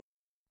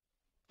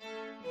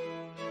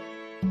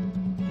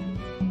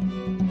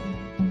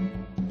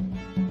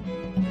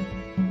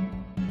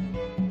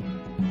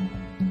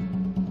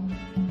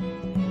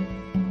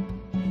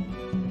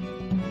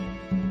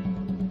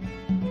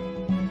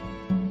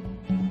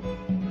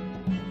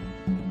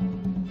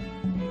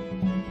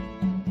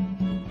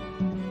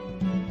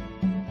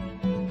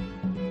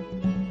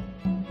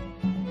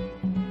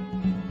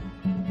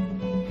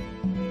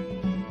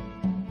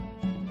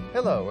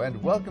Hello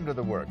and welcome to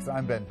The Works.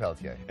 I'm Ben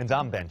Peltier. And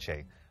I'm Ben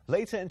Che.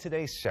 Later in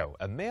today's show,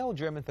 a male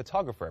German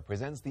photographer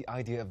presents the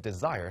idea of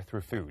desire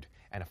through food,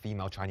 and a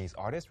female Chinese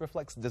artist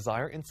reflects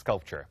desire in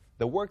sculpture.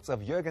 The works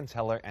of Juergen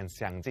and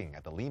Xiang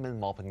at the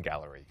Lehmann-Malpin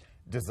Gallery.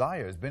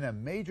 Desire's been a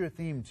major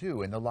theme,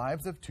 too, in the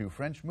lives of two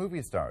French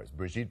movie stars,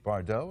 Brigitte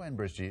Bardot and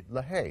Brigitte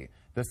Lahaye,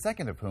 the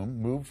second of whom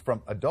moved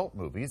from adult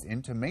movies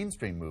into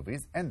mainstream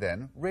movies and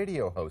then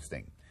radio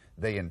hosting.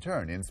 They, in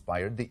turn,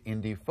 inspired the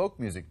indie folk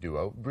music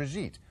duo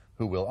Brigitte,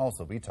 who we'll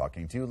also be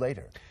talking to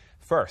later.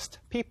 First,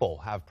 people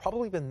have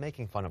probably been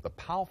making fun of the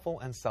powerful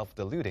and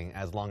self-deluding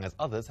as long as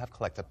others have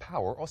collected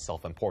power or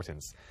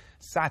self-importance.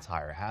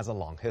 Satire has a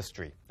long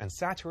history, and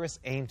satirists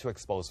aim to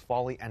expose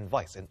folly and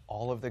vice in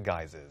all of their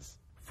guises.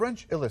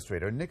 French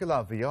illustrator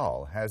Nicolas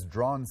Via has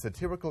drawn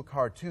satirical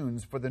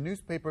cartoons for the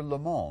newspaper Le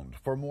Monde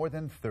for more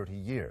than 30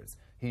 years.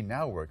 He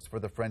now works for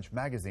the French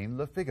magazine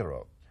Le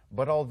Figaro.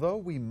 But although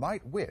we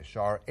might wish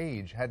our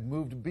age had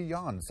moved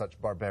beyond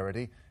such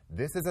barbarity,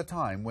 this is a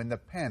time when the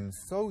pen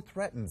so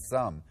threatens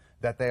some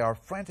that they are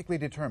frantically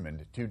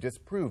determined to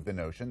disprove the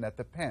notion that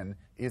the pen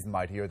is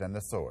mightier than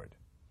the sword.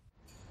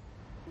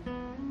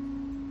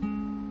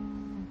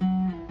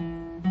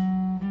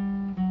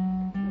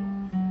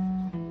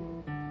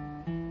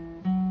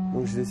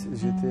 Donc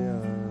j'étais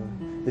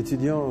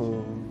étudiant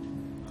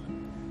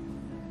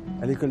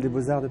à l'école des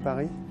Beaux-Arts de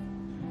Paris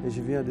et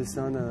j'ai vu un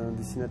dessin d'un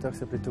dessinateur qui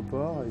s'appelait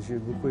Topor et j'ai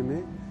beaucoup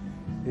aimé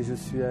et j'ai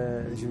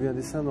vu un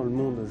dessin dans Le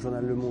Monde, le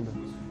journal Le Monde.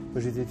 Moi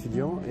j'étais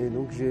étudiant et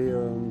donc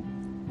je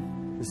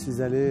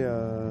suis allé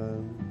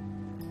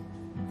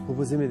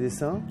proposer mes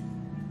dessins.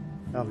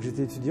 Alors que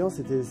j'étais étudiant,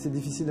 c'est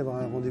difficile d'avoir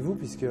un rendez-vous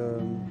puisque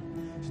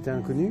j'étais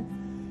inconnu.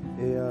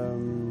 Et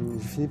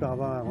j'ai fini par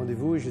avoir un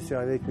rendez-vous et je suis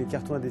arrivé avec mes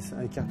cartons à dessin,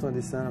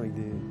 avec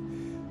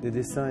des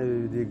dessins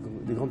et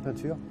des grandes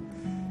peintures.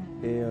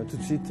 Et tout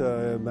de suite,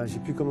 j'ai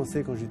pu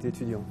commencer quand j'étais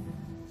étudiant.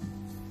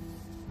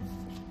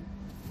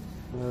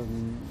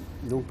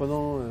 Donc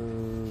pendant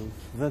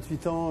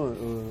 28 ans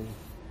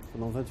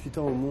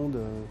au monde,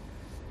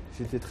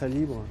 j'étais très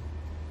libre.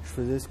 Je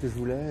faisais ce que je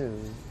voulais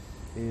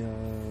et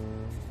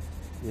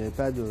il n'y avait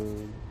pas de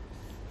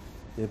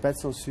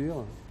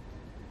censure.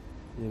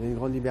 Il y avait une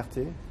grande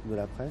liberté de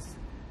la presse.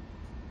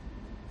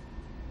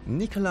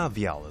 Nicolas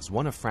Via is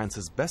one of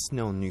France's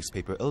best-known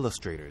newspaper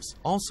illustrators,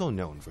 also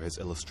known for his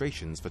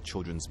illustrations for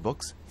children's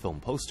books,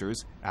 film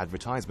posters,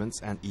 advertisements,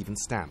 and even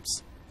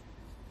stamps.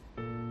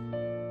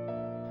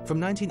 From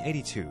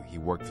 1982, he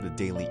worked for the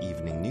daily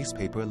evening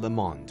newspaper Le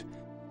Monde.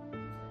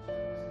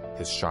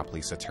 His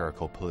sharply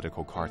satirical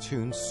political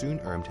cartoons soon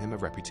earned him a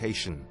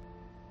reputation.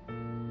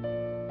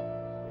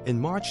 In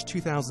March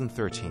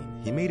 2013,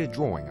 he made a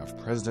drawing of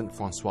President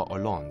François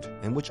Hollande,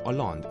 in which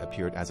Hollande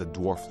appeared as a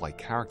dwarf-like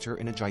character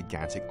in a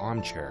gigantic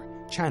armchair,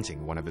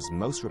 chanting one of his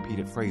most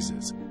repeated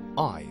phrases,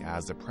 "I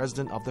as the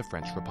President of the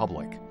French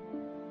Republic."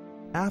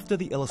 After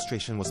the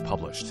illustration was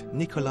published,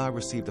 Nicolas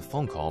received a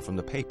phone call from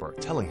the paper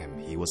telling him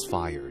he was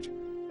fired.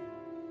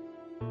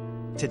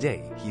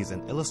 Today, he is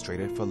an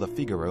illustrator for Le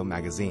Figaro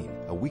magazine,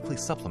 a weekly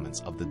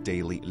supplement of the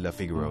daily Le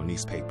Figaro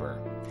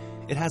newspaper.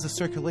 It has a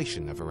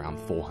circulation of around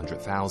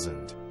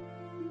 400,000.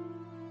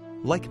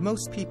 Like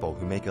most people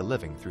who make a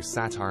living through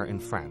satire in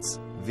France,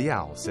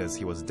 Vial says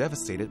he was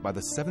devastated by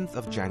the 7th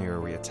of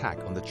January attack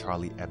on the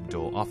Charlie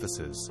Hebdo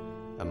offices.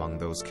 Among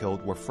those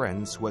killed were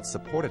friends who had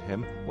supported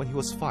him when he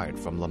was fired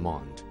from Le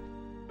Monde.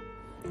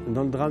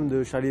 Dans le drame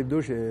de Charlie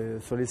Hebdo,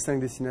 sur les 5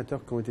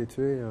 dessinateurs qui ont été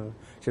tués,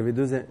 j'avais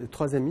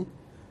 3 amis,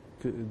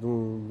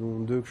 dont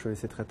 2 que je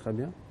connaissais très très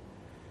bien.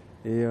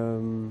 Et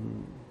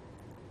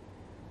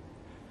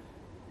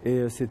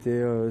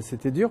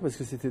c'était dur parce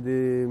que c'était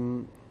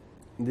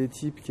des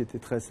types qui étaient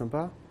très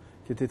sympas,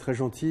 qui étaient très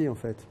gentils en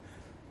fait.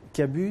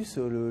 Cabus,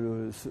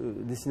 ce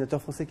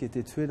dessinateur français qui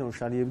était tué dans le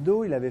Charlie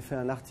Hebdo, il avait fait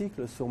un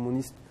article sur mon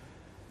histoire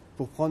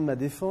pour prendre ma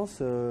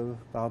défense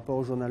par rapport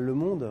au journal Le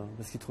Monde,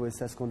 parce qu'il trouvait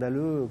ça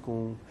scandaleux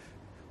qu'on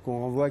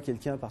renvoie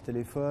quelqu'un par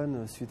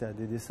téléphone suite à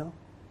des dessins.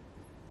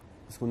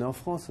 Parce qu'on est en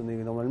France,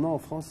 normalement en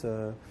France,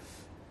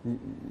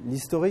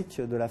 l'historique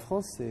de la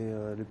France, c'est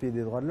le pays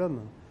des droits de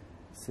l'homme.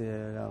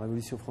 C'est la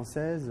Révolution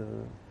française.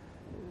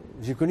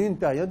 J'ai connu une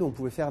période où on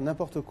pouvait faire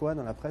n'importe quoi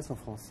dans la presse en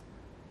France.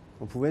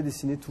 On pouvait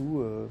dessiner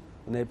tout,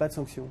 on n'avait pas de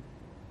sanctions.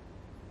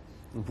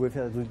 On pouvait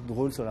faire des trucs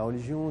drôles sur la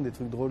religion, des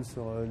trucs drôles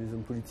sur les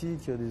hommes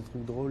politiques, des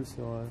trucs drôles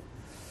sur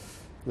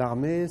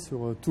l'armée,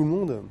 sur tout le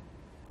monde.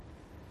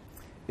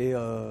 Et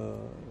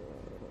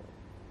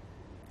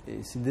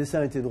si le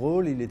dessin était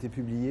drôle, il était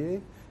publié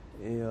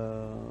et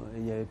on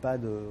n'avait pas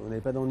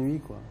d'ennui,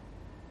 quoi.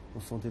 On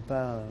ne se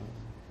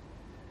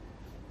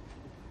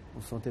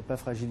sentait pas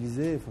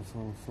fragilisé, on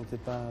ne se sentait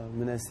pas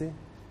menacé.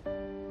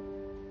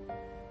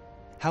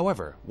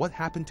 However, what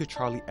happened to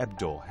Charlie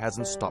Hebdo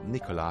hasn't stopped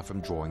Nicolas from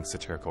drawing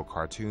satirical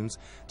cartoons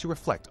to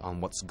reflect on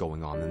what's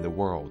going on in the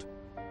world,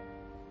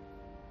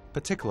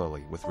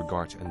 particularly with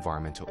regard to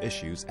environmental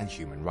issues and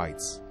human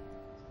rights.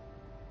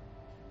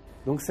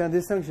 Donc c'est un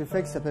dessin que j'ai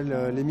fait qui s'appelle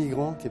Les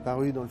Migrants, qui est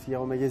paru dans le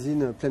Figaro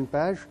magazine pleine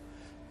page.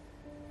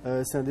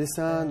 C'est un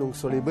dessin donc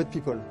sur les boat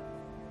people.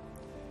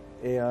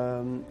 Et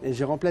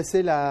j'ai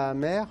remplacé la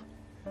mer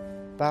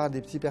par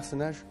des petits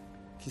personnages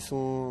qui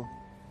sont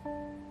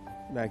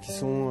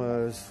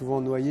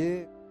souvent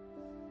noyés.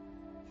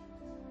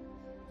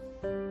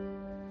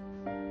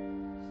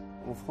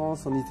 En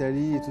France, en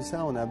Italie et tout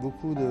ça, on a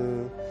beaucoup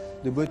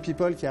de boat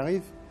people qui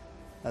arrivent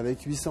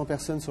avec 800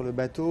 personnes sur le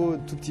bateau,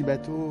 tout petit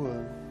bateau,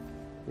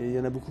 et il y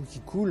en a beaucoup qui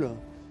coulent.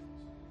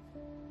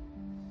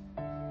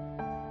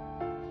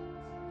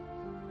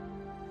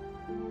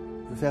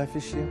 Je fais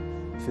réfléchir.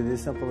 Je fais des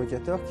dessins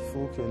provocateurs qui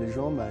font que les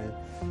gens,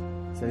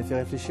 ça les fait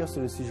réfléchir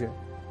sur le sujet.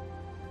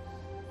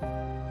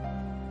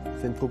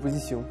 C'est une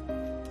proposition.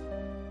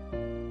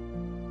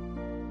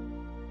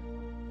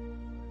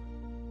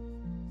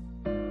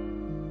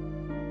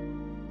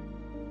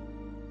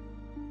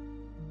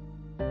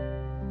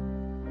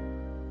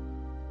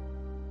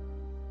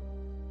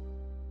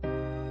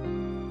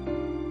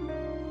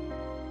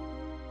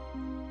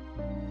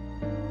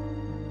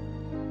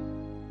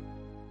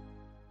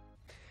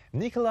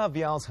 Nicolas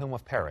Vial's home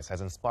of Paris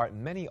has inspired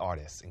many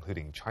artists,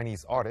 including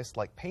Chinese artists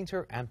like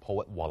painter and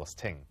poet Wallace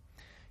Ting.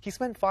 He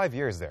spent 5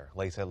 years there,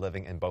 later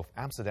living in both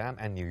Amsterdam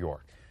and New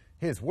York.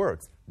 His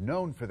works,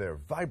 known for their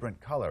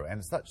vibrant color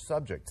and such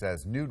subjects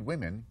as nude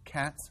women,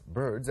 cats,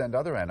 birds, and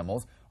other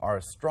animals, are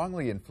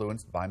strongly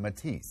influenced by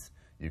Matisse.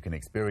 You can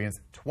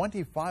experience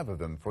 25 of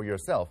them for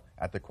yourself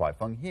at the Kwai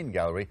Fung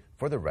Gallery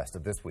for the rest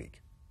of this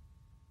week.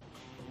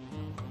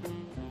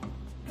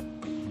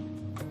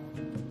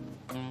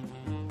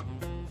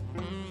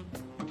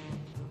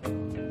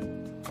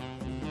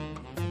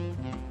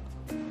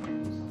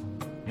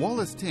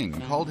 Wallace Ting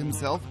called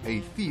himself a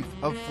thief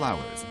of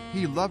flowers.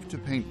 He loved to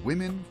paint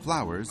women,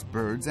 flowers,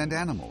 birds, and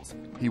animals.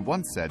 He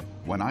once said,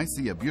 "When I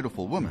see a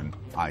beautiful woman,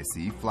 I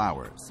see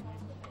flowers."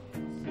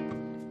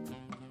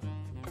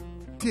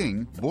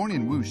 Ting, born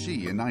in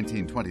Wuxi in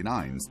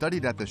 1929,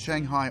 studied at the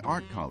Shanghai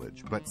Art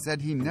College, but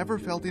said he never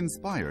felt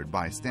inspired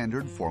by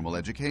standard formal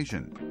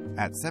education.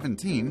 At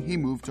 17, he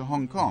moved to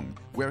Hong Kong,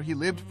 where he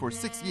lived for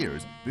 6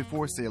 years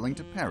before sailing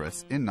to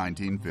Paris in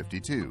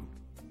 1952.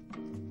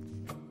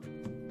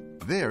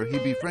 There, he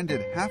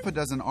befriended half a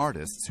dozen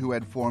artists who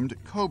had formed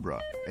Cobra,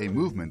 a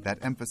movement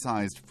that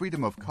emphasized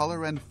freedom of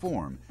color and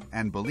form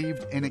and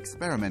believed in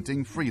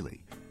experimenting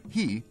freely.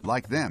 He,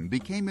 like them,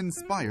 became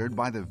inspired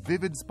by the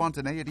vivid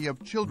spontaneity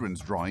of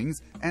children's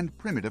drawings and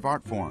primitive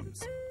art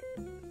forms.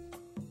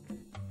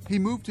 He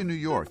moved to New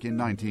York in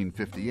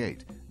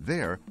 1958.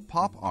 There,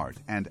 pop art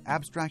and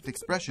abstract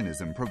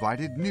expressionism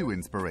provided new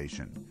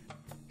inspiration.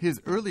 His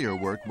earlier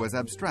work was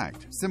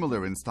abstract,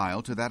 similar in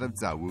style to that of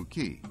Zhao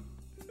Wuqi.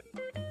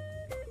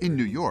 In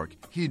New York,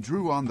 he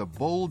drew on the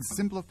bold,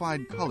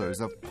 simplified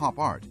colors of pop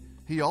art.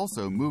 He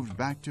also moved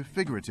back to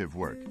figurative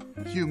work.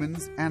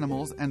 Humans,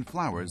 animals, and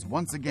flowers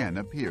once again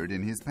appeared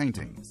in his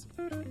paintings.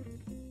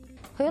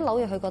 佢喺紐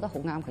約，佢覺得好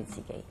啱佢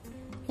自己，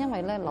因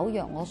為咧紐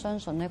約我相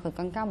信咧佢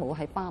更加冇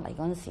喺巴黎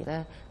嗰陣時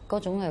咧嗰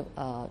種嘅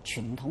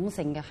傳統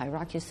性嘅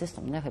hierarchy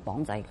system 咧去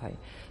綁制佢，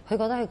佢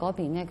覺得喺嗰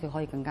邊咧佢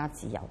可以更加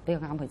自由，比較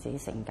啱佢自己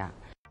性格。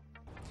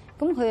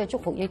咁佢嘅祝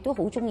福亦都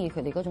好中意佢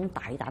哋嗰種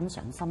大膽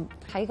上心，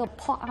喺個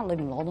pop art 裏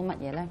面攞到乜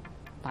嘢咧？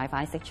大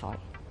塊色彩，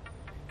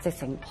直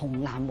情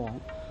紅藍黃，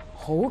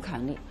好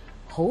強烈、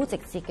好直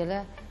接嘅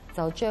咧，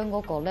就將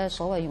嗰個咧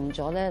所謂用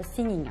咗咧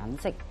鮮豔顏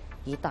色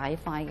而大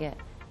塊嘅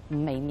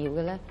唔微妙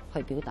嘅咧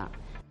去表達。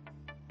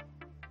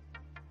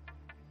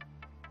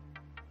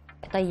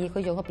第二，佢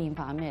有個變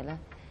化係咩咧？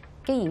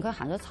既然佢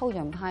行咗抽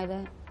象派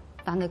咧，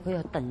但係佢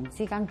又突然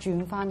之間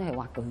轉翻去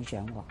畫巨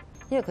象喎，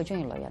因為佢中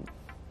意女人。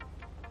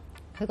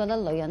佢覺得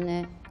女人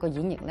咧個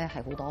演繹咧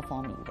係好多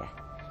方面嘅，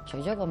除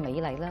咗個美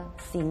麗啦、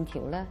線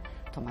條咧，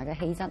同埋個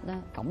氣質咧、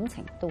感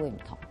情都會唔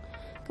同。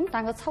咁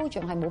但個抽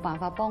象係冇辦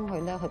法幫佢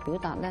咧去表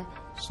達咧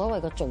所謂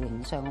個造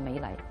型上嘅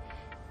美麗。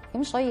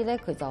咁所以咧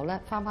佢就咧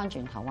翻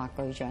轉頭畫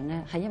巨象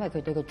咧，係因為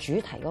佢對個主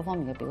題嗰方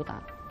面嘅表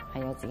達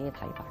係有自己嘅睇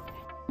法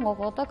嘅。我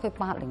覺得佢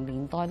80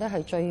年代咧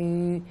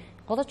係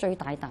覺得最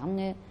大膽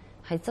咧，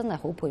係真係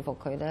好佩服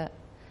佢咧，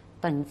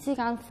突然之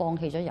間放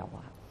棄咗油畫。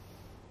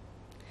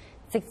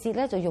直接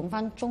咧就用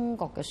翻中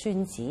國嘅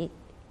宣紙，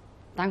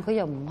但佢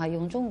又唔係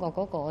用中國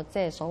嗰個即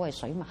係所謂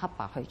水墨黑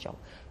白去做，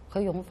佢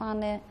用翻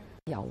咧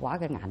油畫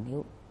嘅顏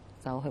料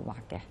就去畫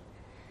嘅。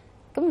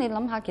咁你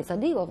諗下，其實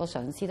呢個嘅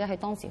嘗試咧喺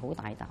當時好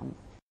大膽。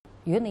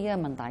如果你一日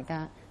問大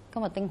家，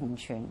今日丁洪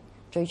泉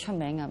最出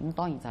名嘅咁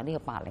當然就係呢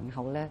個80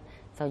後咧，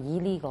就以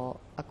呢個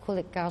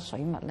acrylic 加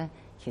水墨咧，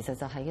其實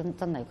就係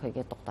真係佢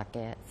嘅獨特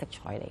嘅色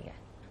彩嚟嘅。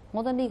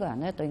我覺得呢個人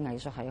咧對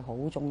藝術係好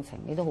鍾情，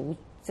亦都好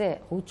即係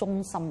好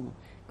忠心。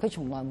佢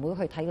從來唔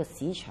會去睇個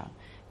市場，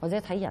或者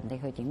睇人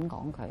哋去點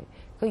講佢。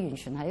佢完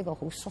全係一個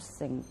好率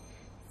性，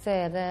即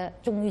係咧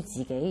忠於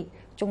自己，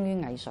忠於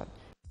藝術。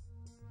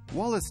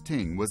Wallace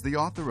Ting was the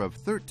author of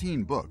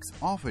 13 books,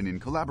 often in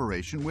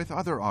collaboration with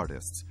other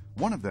artists.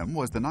 One of them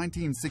was the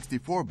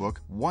 1964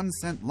 book 1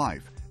 Cent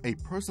Life, a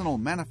personal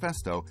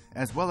manifesto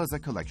as well as a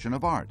collection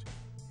of art.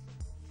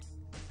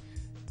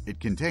 It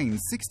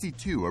contains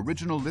 62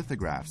 original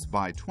lithographs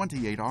by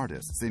 28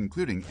 artists,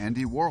 including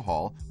Andy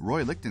Warhol,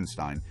 Roy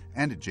Lichtenstein,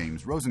 and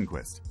James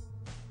Rosenquist.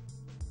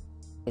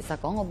 其實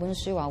講嗰本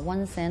書話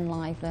One Cent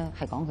Life 咧，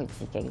係講佢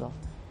自己咯。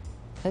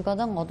佢覺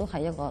得我都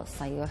係一個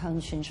細嘅鄉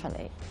村出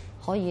嚟，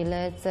可以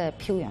咧即係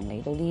漂洋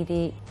嚟到呢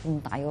啲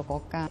咁大個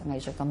國家、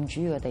藝術咁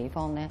主要嘅地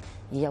方咧，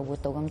而又活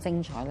到咁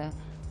精彩咧。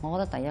我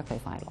覺得第一佢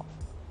快樂，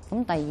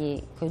咁第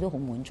二佢都好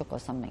滿足個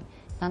生命。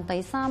但第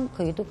三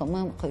佢亦都咁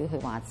樣佢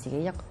話自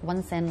己一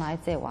One Cent Life，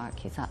 即係話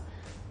其實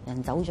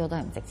人走咗都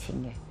係唔值錢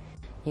嘅。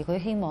而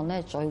佢希望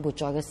咧再活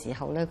在嘅時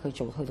候咧，佢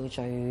做去到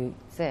最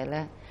即係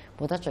咧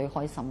活得最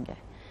開心嘅。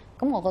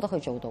咁我覺得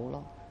佢做到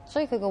咯。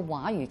所以佢個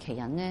畫如其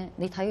人咧，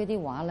你睇佢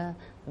啲畫咧，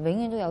永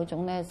遠都有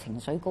種咧情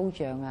緒高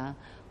漲啊，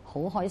好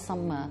開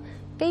心啊，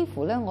幾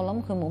乎咧我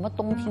諗佢冇乜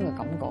冬天嘅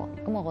感覺。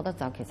咁我覺得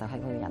就其實係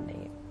佢人嚟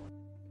嘅。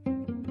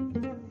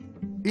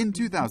In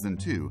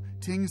 2002,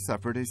 Ting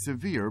suffered a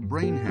severe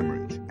brain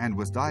hemorrhage and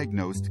was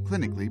diagnosed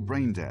clinically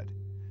brain dead.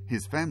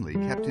 His family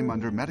kept him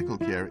under medical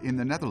care in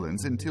the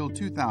Netherlands until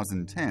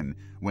 2010,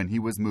 when he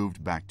was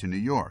moved back to New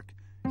York.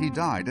 He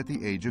died at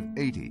the age of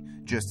 80,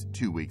 just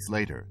 2 weeks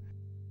later.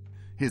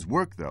 His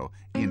work, though,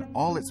 in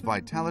all its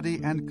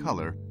vitality and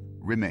color,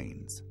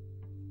 remains.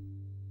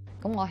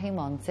 咁我希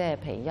望即係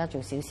譬如而家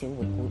做少少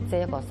回顧，即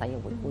係一個細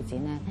嘅回顧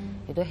展咧，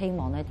亦都希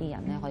望呢啲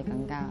人咧可以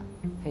更加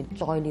去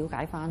再了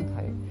解翻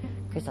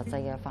佢實際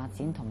嘅發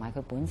展同埋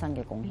佢本身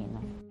嘅貢獻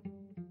咯。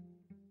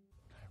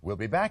We'll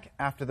be back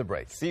after the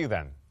break. See you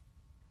then.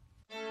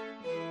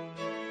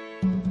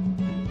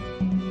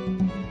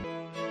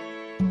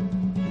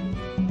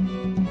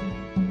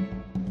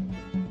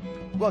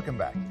 Welcome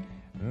back.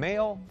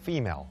 Male,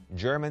 female,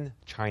 German,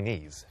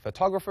 Chinese,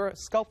 photographer,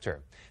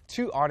 sculptor.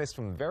 Two artists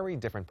from very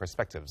different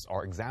perspectives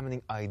are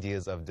examining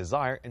ideas of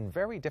desire in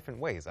very different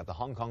ways at the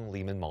Hong Kong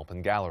Lehman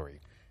Malpin Gallery.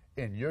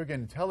 In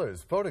Juergen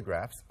Teller's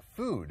photographs,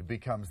 food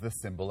becomes the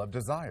symbol of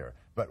desire.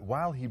 But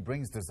while he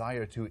brings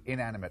desire to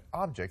inanimate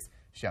objects,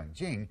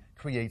 Xiang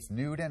creates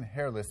nude and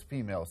hairless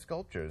female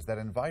sculptures that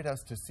invite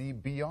us to see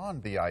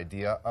beyond the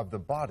idea of the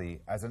body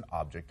as an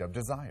object of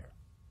desire.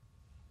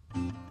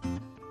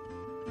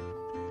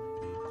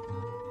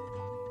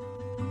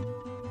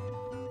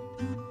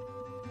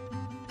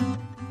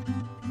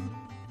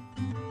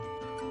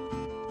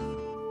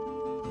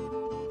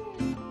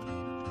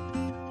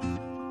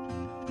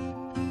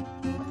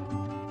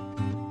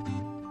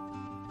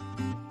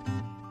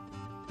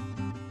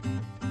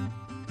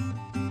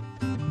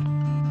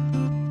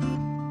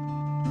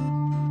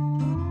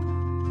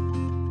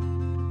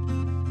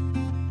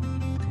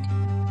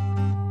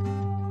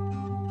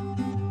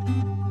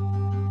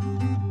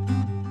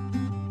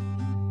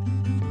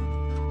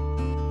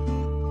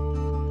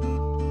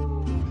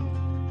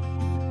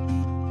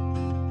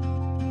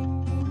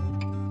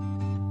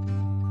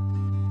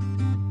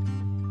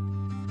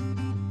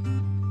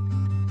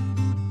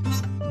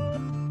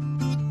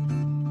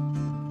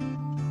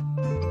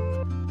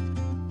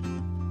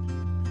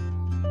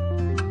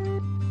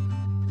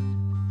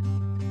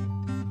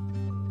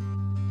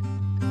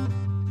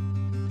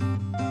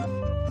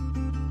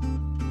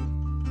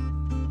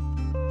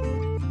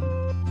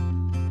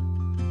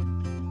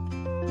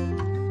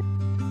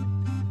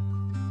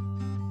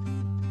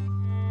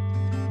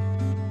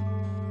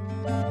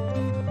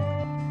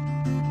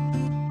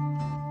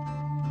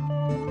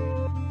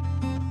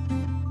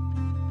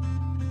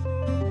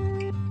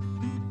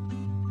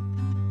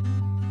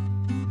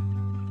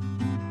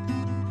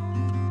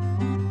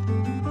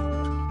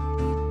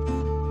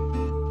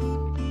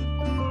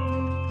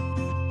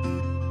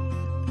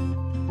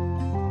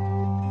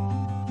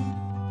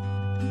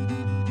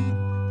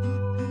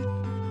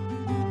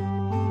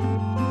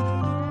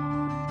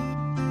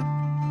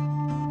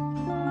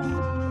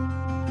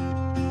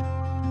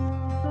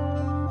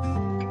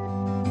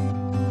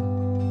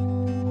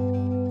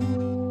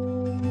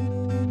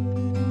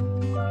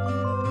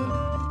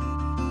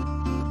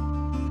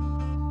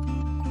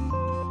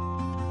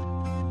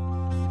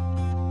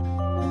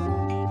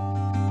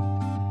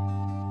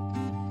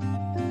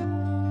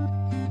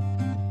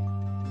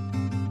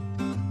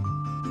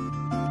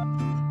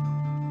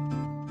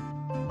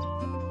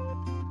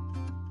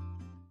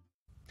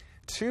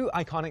 Two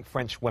iconic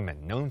French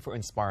women known for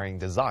inspiring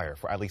desire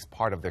for at least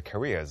part of their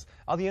careers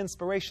are the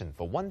inspiration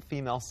for one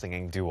female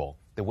singing duo.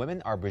 The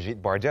women are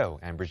Brigitte Bardot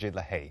and Brigitte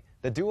Lahaye.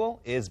 The duo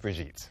is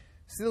Brigitte.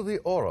 Sylvie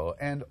Oro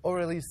and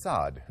Aurélie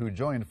Sade, who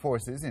joined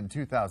forces in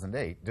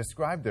 2008,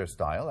 described their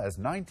style as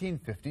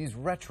 1950s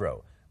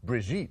retro.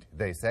 Brigitte,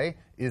 they say,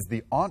 is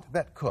the aunt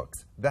that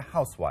cooks, the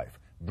housewife.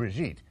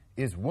 Brigitte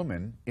is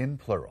woman in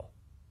plural.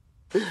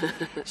 Je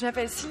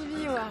m'appelle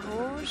Sylvie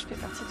Oro, je fais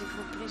partie du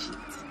groupe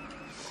Brigitte.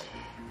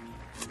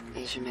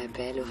 Et je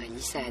m'appelle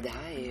Aurélie Sade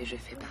et je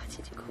fais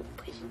partie du groupe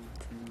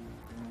Brigitte.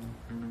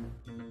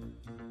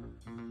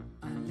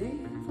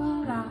 Allez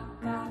voir la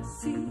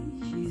Cassie,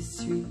 j'y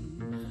suis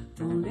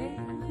dans les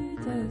rues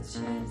de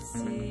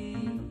Chelsea.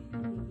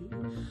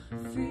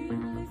 Fuir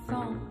les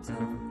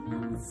fantômes,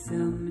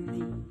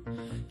 l'insomnie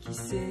qui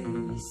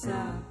sévissent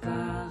à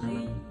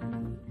Paris.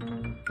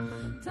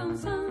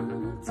 Dans un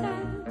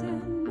hôtel de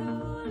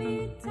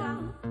Lolita,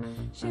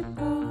 j'ai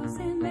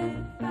posé mes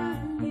valises.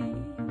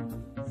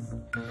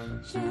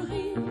 Je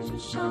ris, je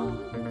chante,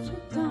 je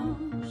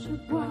danse, je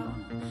bois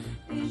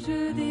et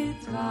je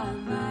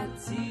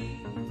dédramatise.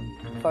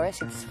 For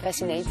us, it's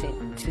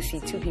fascinating to see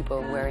two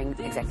people wearing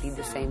exactly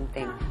the same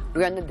thing.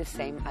 We are not the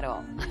same at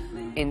all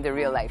in the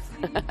real life.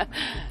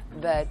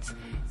 But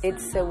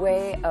it's a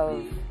way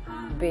of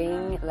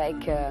being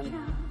like a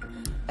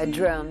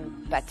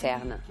drum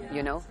pattern,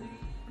 you know?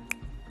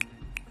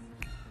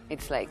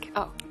 It's like,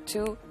 oh,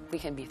 two, we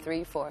can be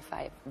 3, 4,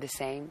 5, the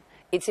same.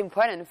 It's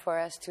important for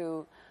us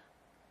to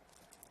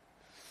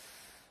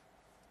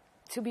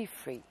be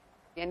free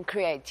and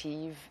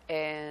creative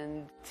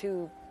and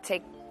to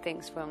take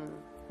things from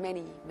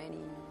many,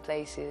 many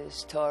places,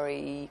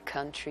 story,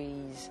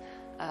 countries,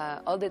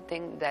 all the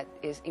things that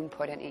is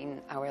important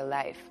in our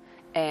life.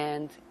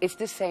 And it's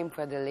the same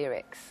for the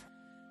lyrics.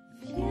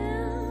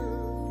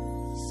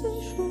 Viens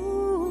ce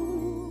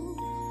jour,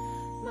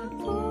 ma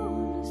peau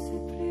ne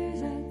sait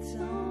plus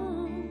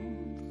attendre.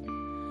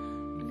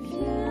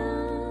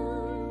 Viens,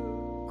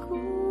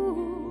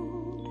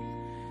 cours,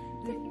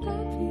 des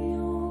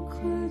papillons au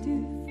creux du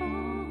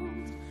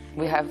ventre.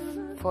 We have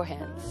 4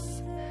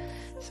 hands,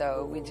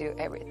 so we do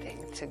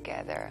everything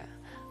together,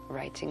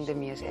 writing the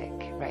music,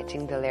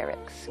 writing the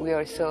lyrics. We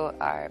also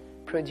are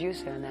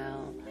producer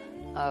now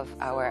of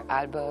our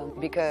album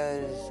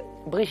because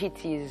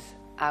Brigitte is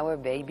our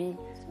baby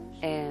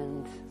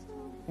and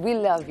we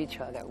love each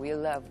other. We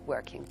love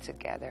working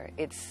together.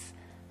 It's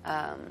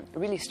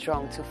really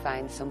strong to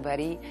find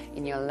somebody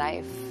in your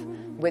life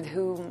with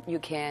whom you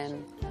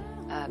can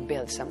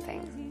build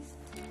something.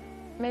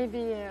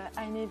 Maybe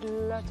I need a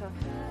lot of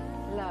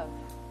love.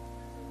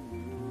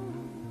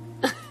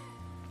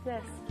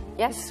 Yes.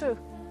 Yes. It's true.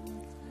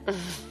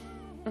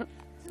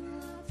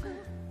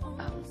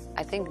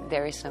 I think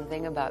there is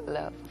something about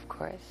love, of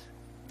course.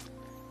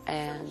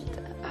 And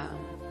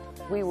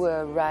we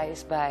were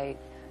raised by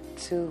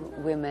 2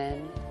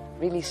 women,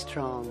 really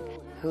strong,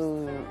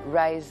 who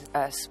rise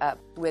us up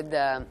with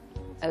a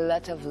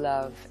lot of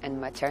love and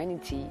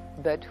maternity,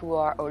 but who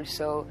are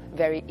also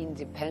very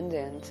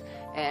independent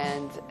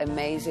and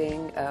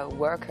amazing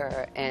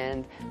worker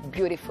and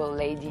beautiful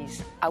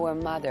ladies. Our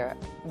mother,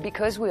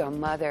 because we are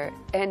mother,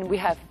 and we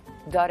have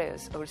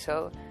daughters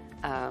also.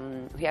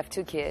 We have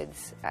 2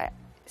 kids.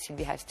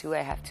 Sylvie has 2,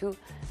 I have 2,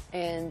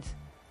 and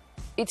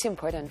it's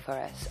important for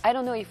us. I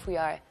don't know if we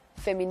are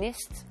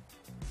feminists,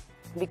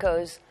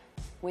 because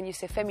when you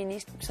say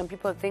feminist, some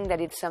people think that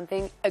it's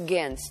something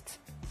against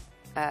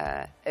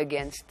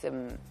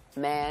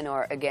man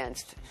or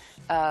against.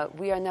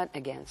 We are not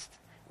against.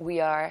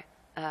 We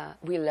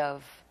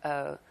love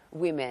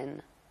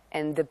women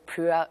and the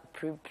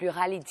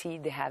plurality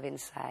they have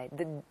inside,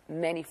 the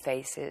many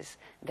faces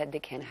that they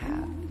can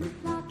have.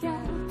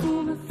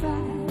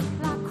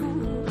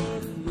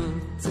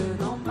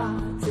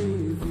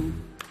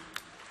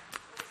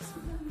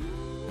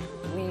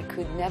 We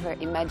could never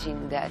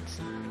imagine that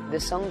the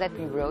song that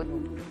we wrote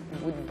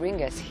would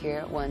bring us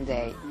here one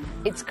day.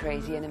 It's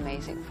crazy and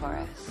amazing for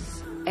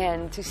us.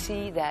 And to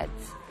see that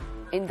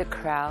in the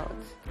crowd,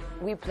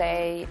 we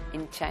play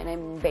in China,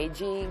 in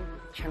Beijing,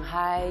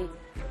 Shanghai,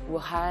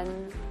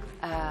 Wuhan,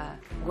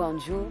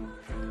 Guangzhou.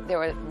 There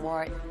were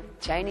more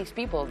Chinese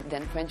people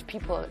than French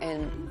people,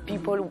 and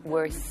people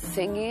were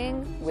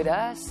singing with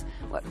us,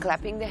 were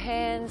clapping their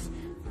hands.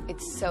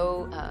 It's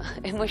so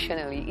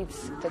emotionally,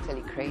 it's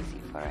totally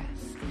crazy for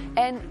us.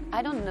 And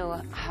I don't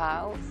know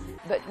how,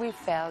 but we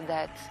felt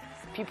that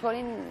people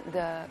in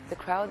the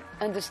crowd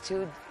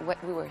understood what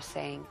we were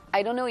saying.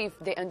 I don't know if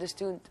they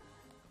understood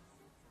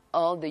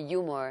all the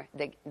humor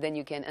that then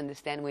you can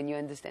understand when you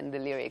understand the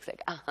lyrics,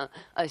 like,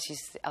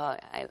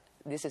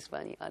 this is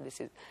funny,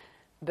 this is...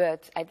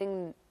 But I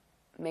think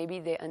maybe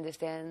they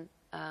understand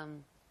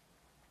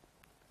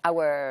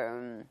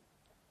our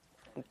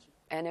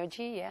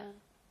energy, yeah.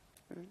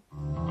 Je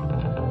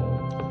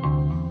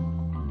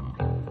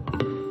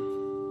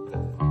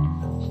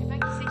sais pas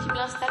qui c'est qui me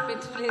l'installe, mais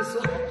tous les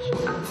soirs.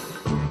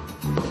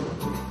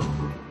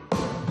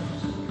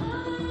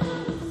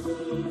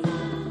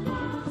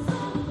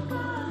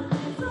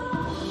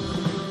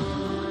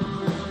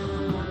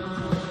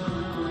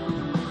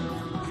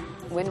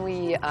 When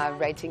we are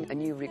writing a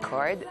new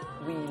record,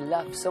 we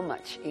love so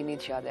much in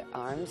each other's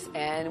arms,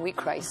 and we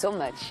cry so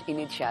much in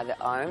each other's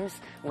arms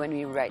when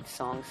we write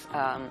songs.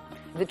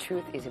 The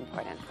truth is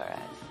important for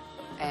us.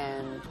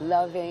 And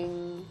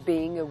loving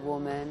being a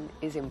woman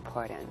is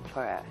important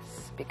for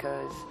us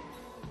because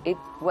it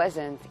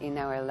wasn't in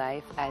our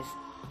life as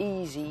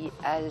easy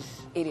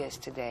as it is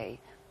today.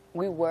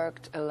 We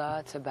worked a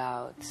lot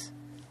about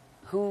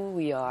who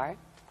we are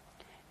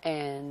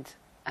and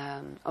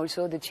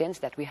also the chance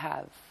that we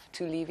have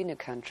to live in a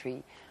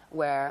country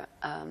where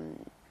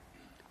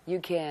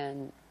you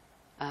can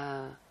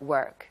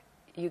work,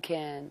 you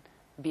can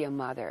be a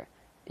mother,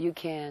 you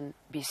can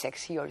be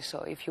sexy also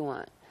if you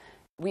want.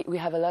 We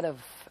have a lot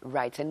of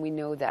rights and we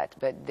know that,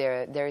 but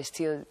there are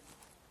still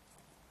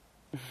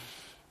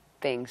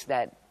things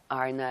that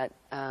are not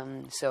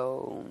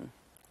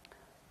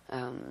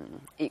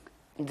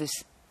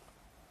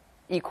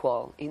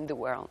equal in the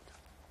world.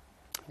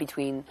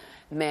 between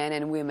men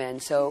and women.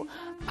 So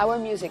our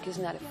music is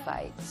not a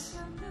fight.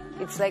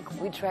 It's like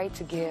we try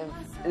to give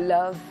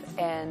love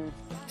and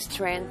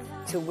strength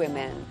to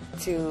women,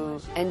 to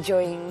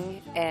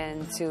enjoying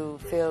and to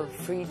feel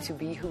free to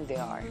be who they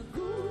are.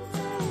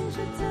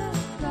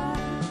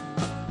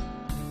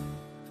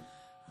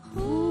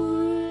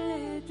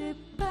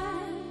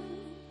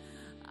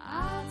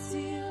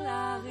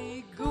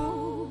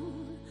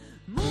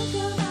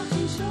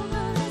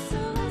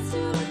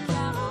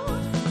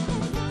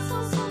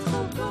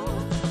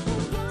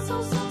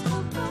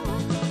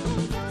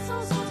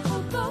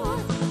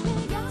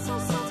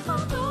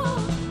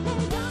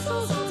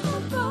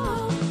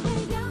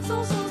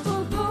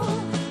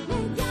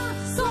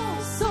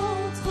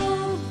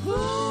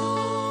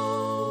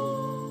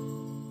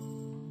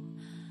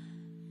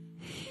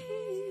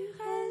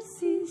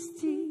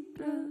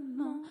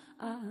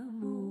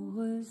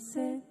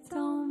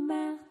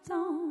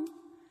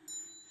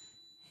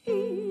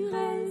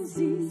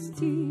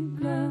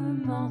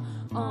 Irrésistiblement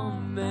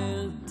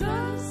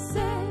emmerdant,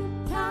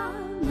 c'est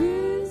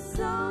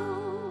amusant.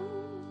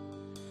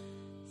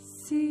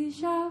 Si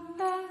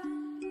j'avais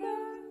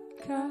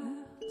le cœur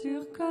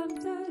dur comme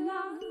de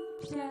la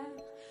pierre,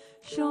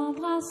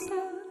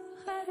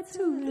 j'embrasserais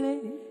tous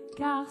les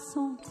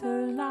garçons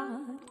de la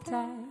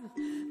terre.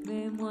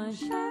 Mais moi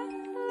j'ai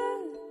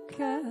le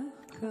cœur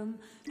comme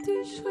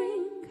du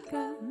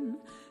chewing-gum.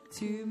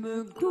 Tu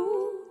me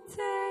goûtes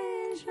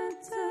et je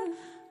te